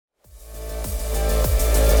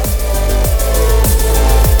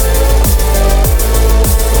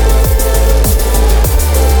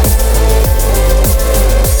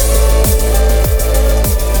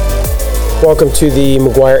Welcome to the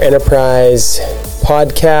McGuire Enterprise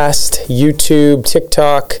podcast, YouTube,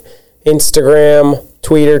 TikTok, Instagram,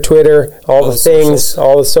 Twitter, all the things, socials.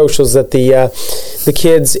 All the socials that the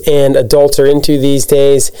kids and adults are into these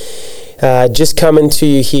days. Just coming to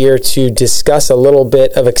you here to discuss a little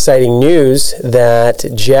bit of exciting news that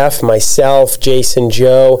Jeff, myself, Jason,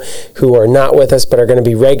 Joe, who are not with us but are going to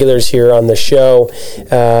be regulars here on the show,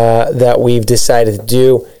 that we've decided to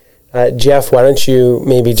do. Jeff, why don't you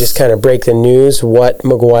maybe just kind of break the news what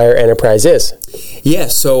McGuire Enterprise is? Yeah,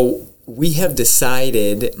 so we have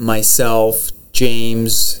decided, myself,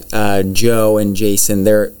 James, Joe, and Jason,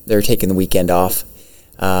 they're taking the weekend off.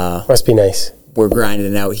 Must be nice. We're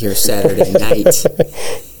grinding out here Saturday night,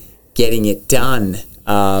 getting it done.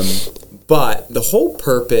 But the whole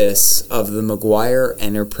purpose of the McGuire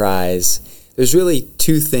Enterprise, there's really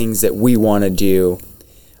two things that we want to do.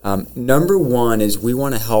 Number one is we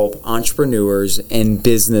want to help entrepreneurs and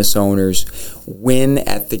business owners win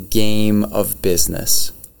at the game of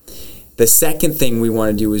business. The second thing we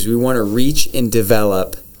want to do is we want to reach and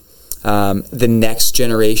develop the next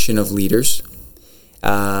generation of leaders.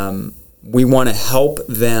 We want to help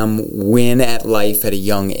them win at life at a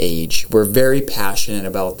young age. We're very passionate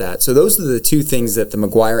about that. So those are the two things that the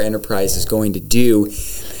McGuire Enterprise is going to do.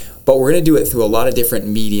 But we're going to do it through a lot of different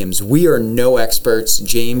mediums. We are no experts.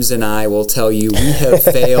 James and I will tell you we have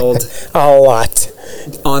failed a lot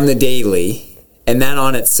on the daily. And that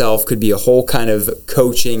on itself could be a whole kind of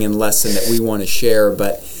coaching and lesson that we want to share.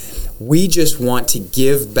 But we just want to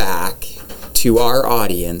give back to our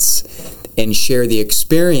audience and share the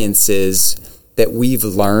experiences that we've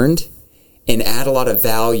learned and add a lot of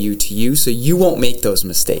value to you so you won't make those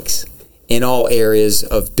mistakes in all areas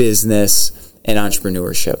of business and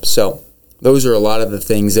entrepreneurship. So those are a lot of the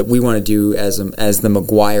things that we want to do as the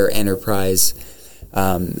McGuire Enterprise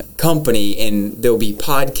company, and there'll be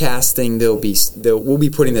podcasting. We'll be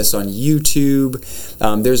putting this on YouTube.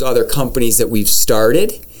 There's other companies that we've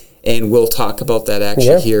started, and we'll talk about that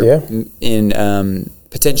in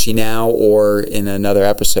potentially now or in another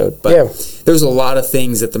episode. But there's a lot of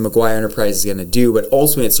things that the McGuire Enterprise is going to do, but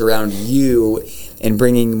ultimately it's around you and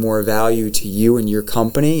bringing more value to you and your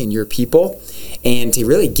company and your people, and to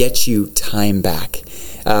really get you time back.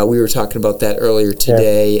 We were talking about that earlier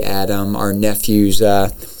today at our nephew's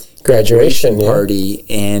graduation party,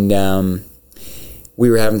 and we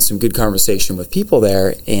were having some good conversation with people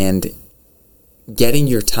there, and getting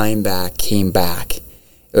your time back came to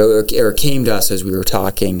us as we were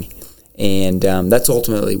talking, and that's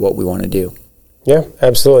ultimately what we want to do. Yeah,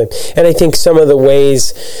 absolutely. And I think some of the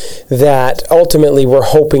ways that ultimately we're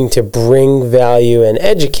hoping to bring value and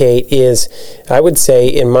educate is, I would say,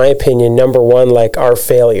 in my opinion, number one, like our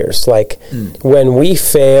failures. Like when we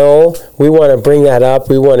fail, we want to bring that up.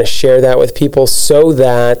 We want to share that with people so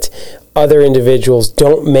that other individuals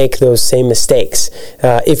don't make those same mistakes.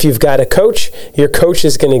 If you've got a coach, your coach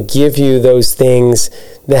is going to give you those things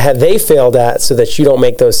that they failed at so that you don't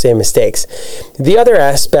make those same mistakes. The other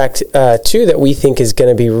aspect, too, that we think is going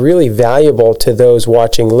to be really valuable to those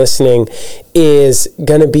watching, listening, is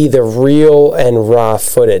going to be the real and raw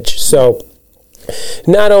footage. So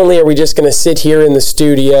not only are we just going to sit here in the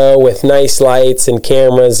studio with nice lights and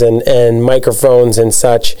cameras and microphones and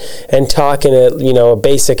such and talk in a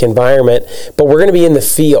basic environment, but we're going to be in the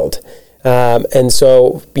field. And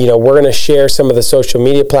so, we're going to share some of the social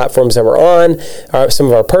media platforms that we're on, some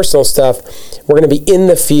of our personal stuff. We're going to be in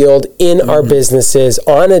the field, in our businesses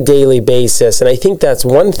on a daily basis. And I think that's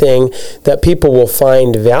one thing that people will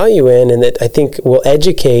find value in, and that I think will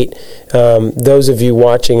educate those of you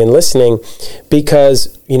watching and listening,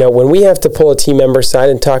 because when we have to pull a team member aside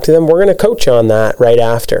and talk to them, we're going to coach on that right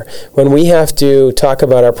after. When we have to talk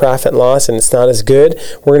about our profit and loss and it's not as good,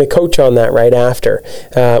 we're going to coach on that right after.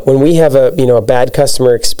 When we have a bad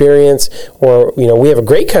customer experience, or we have a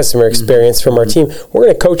great customer experience from our team, we're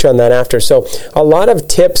going to coach on that after. So a lot of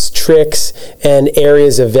tips, tricks, and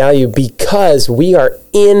areas of value, because we are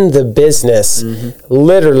in the business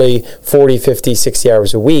literally 40, 50, 60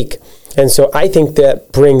 hours a week. And so I think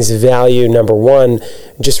that brings value, number one,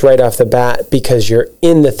 just right off the bat, because you're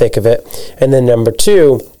in the thick of it. And then number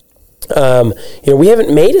two, we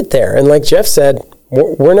haven't made it there. And like Jeff said,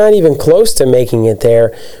 we're not even close to making it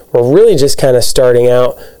there. We're really just kind of starting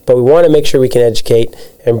out, but we want to make sure we can educate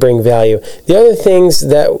and bring value. The other things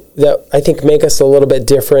that I think make us a little bit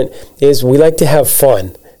different is we like to have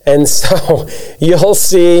fun. And so you'll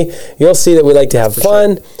see that we like to have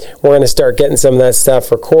fun. We're going to start getting some of that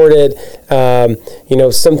stuff recorded.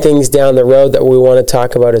 Some things down the road that we want to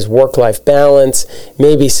talk about is work-life balance,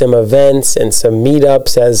 maybe some events and some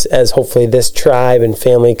meetups as hopefully this tribe and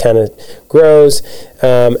family kind of grows.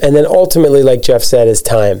 And then ultimately, like Jeff said, is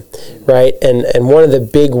time, right? And one of the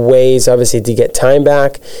big ways, obviously, to get time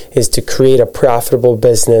back is to create a profitable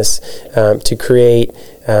business, to create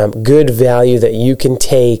good value that you can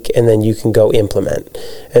take and then you can go implement.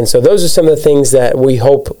 And so those are some of the things that we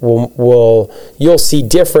hope you'll see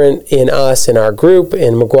different in us, in our group,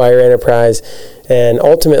 in McGuire Enterprise, and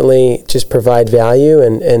ultimately just provide value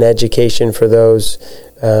and education for those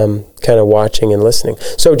kind of watching and listening.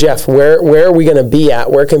 So Jeff, where are we going to be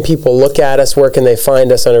at? Where can people look at us? Where can they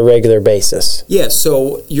find us on a regular basis? Yeah,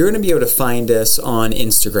 so you're going to be able to find us on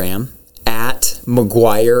Instagram at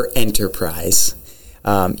McGuire Enterprise.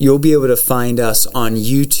 You'll be able to find us on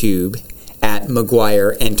YouTube at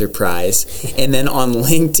McGuire Enterprise. And then on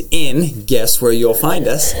LinkedIn, guess where you'll find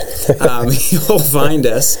us? You'll find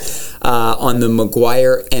us on the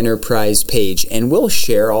McGuire Enterprise page. And we'll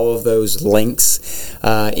share all of those links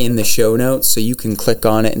in the show notes so you can click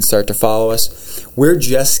on it and start to follow us. We're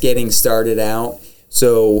just getting started out.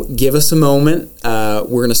 So give us a moment. We're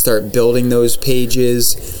going to start building those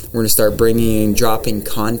pages. We're going to start bringing and dropping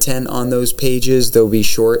content on those pages. There'll be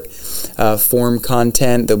short form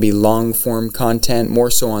content. There'll be long form content, more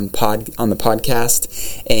so on the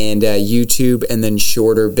podcast and YouTube, and then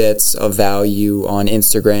shorter bits of value on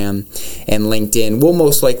Instagram and LinkedIn. We'll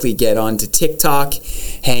most likely get onto TikTok,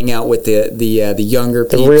 hang out with the younger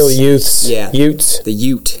peeps. The real youths. Yeah. Utes. The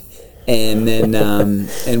Ute. And then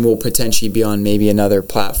and we'll potentially be on maybe another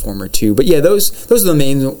platform or two. But yeah, those are the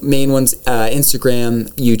main ones: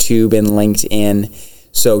 Instagram, YouTube, and LinkedIn.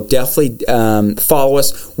 So definitely follow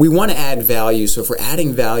us. We want to add value. So if we're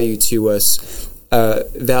adding value to us,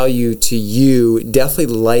 value to you, definitely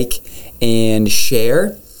like and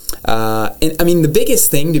share. And I mean, the biggest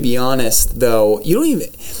thing, to be honest, though, you don't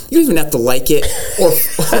even have to like it or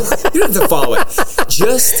you don't have to follow it.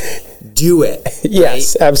 Just do it.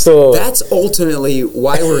 Yes, right? Absolutely. That's ultimately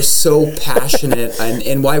why we're so passionate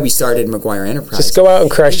and why we started McGuire Enterprise. Just go out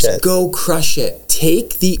and crush it. Go crush it.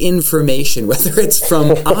 Take the information, whether it's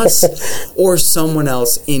from us or someone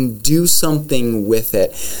else, and do something with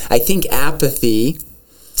it. I think apathy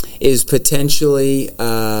is potentially...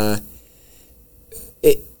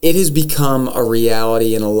 It has become a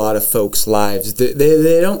reality in a lot of folks' lives.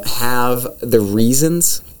 They don't have the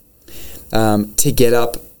reasons to get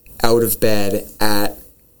up out of bed at,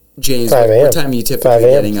 James, 5 a.m. What time are you typically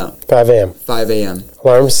getting up? 5 a.m. 5 a.m.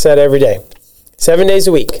 Alarms set every day. 7 days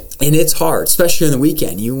a week. And it's hard, especially on the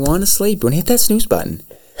weekend. You want to sleep. You want to hit that snooze button.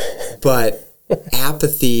 But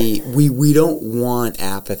apathy, we don't want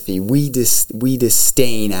apathy. We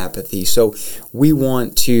disdain apathy. So we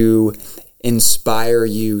want to inspire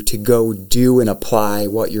you to go do and apply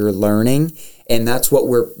what you're learning, and that's what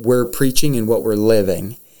we're preaching and what we're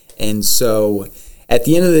living. And so at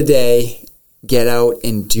the end of the day, get out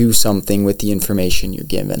and do something with the information you're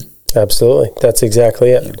given. Absolutely. That's exactly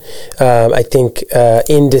it. Yeah. I think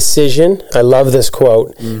indecision, I love this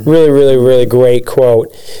quote, really, really, really great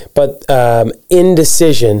quote, but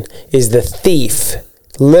indecision is the thief,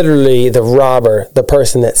 literally the robber, the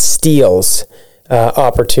person that steals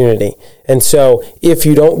opportunity. And so if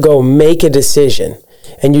you don't go make a decision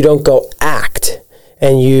and you don't go act,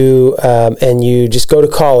 and you just go to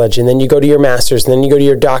college, and then you go to your master's, and then you go to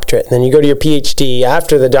your doctorate, and then you go to your PhD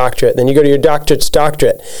after the doctorate, and then you go to your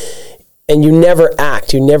doctorate, and you never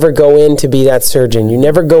act, you never go in to be that surgeon, you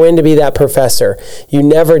never go in to be that professor, you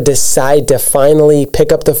never decide to finally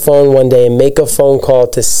pick up the phone one day and make a phone call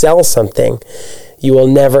to sell something, you will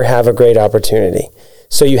never have a great opportunity.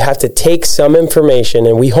 So you have to take some information,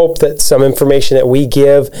 and we hope that some information that we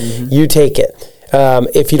give, you take it.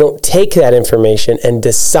 If you don't take that information and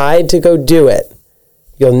decide to go do it,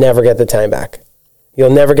 you'll never get the time back. You'll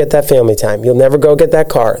never get that family time. You'll never go get that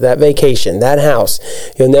car, that vacation, that house.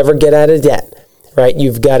 You'll never get out of debt, right?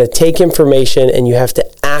 You've got to take information and you have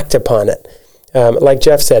to act upon it. Like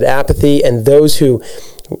Jeff said, apathy, and those who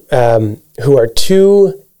are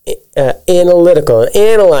too analytical and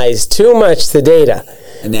analyze too much the data.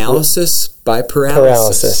 Analysis by paralysis.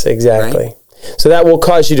 Paralysis, exactly. Right? So that will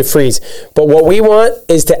cause you to freeze. But what we want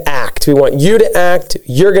is to act. We want you to act.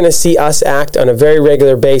 You're going to see us act on a very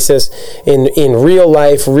regular basis in real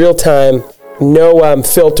life, real time, no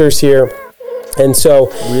filters here. And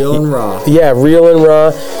so... real and raw. Yeah, real and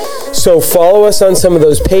raw. So follow us on some of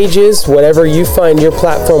those pages, whatever you find your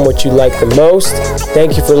platform, what you like the most.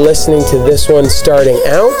 Thank you for listening to this one starting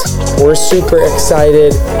out. We're super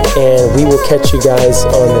excited, and we will catch you guys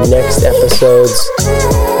on the next episodes.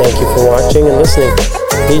 Thank you for watching and listening.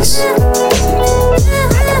 Peace.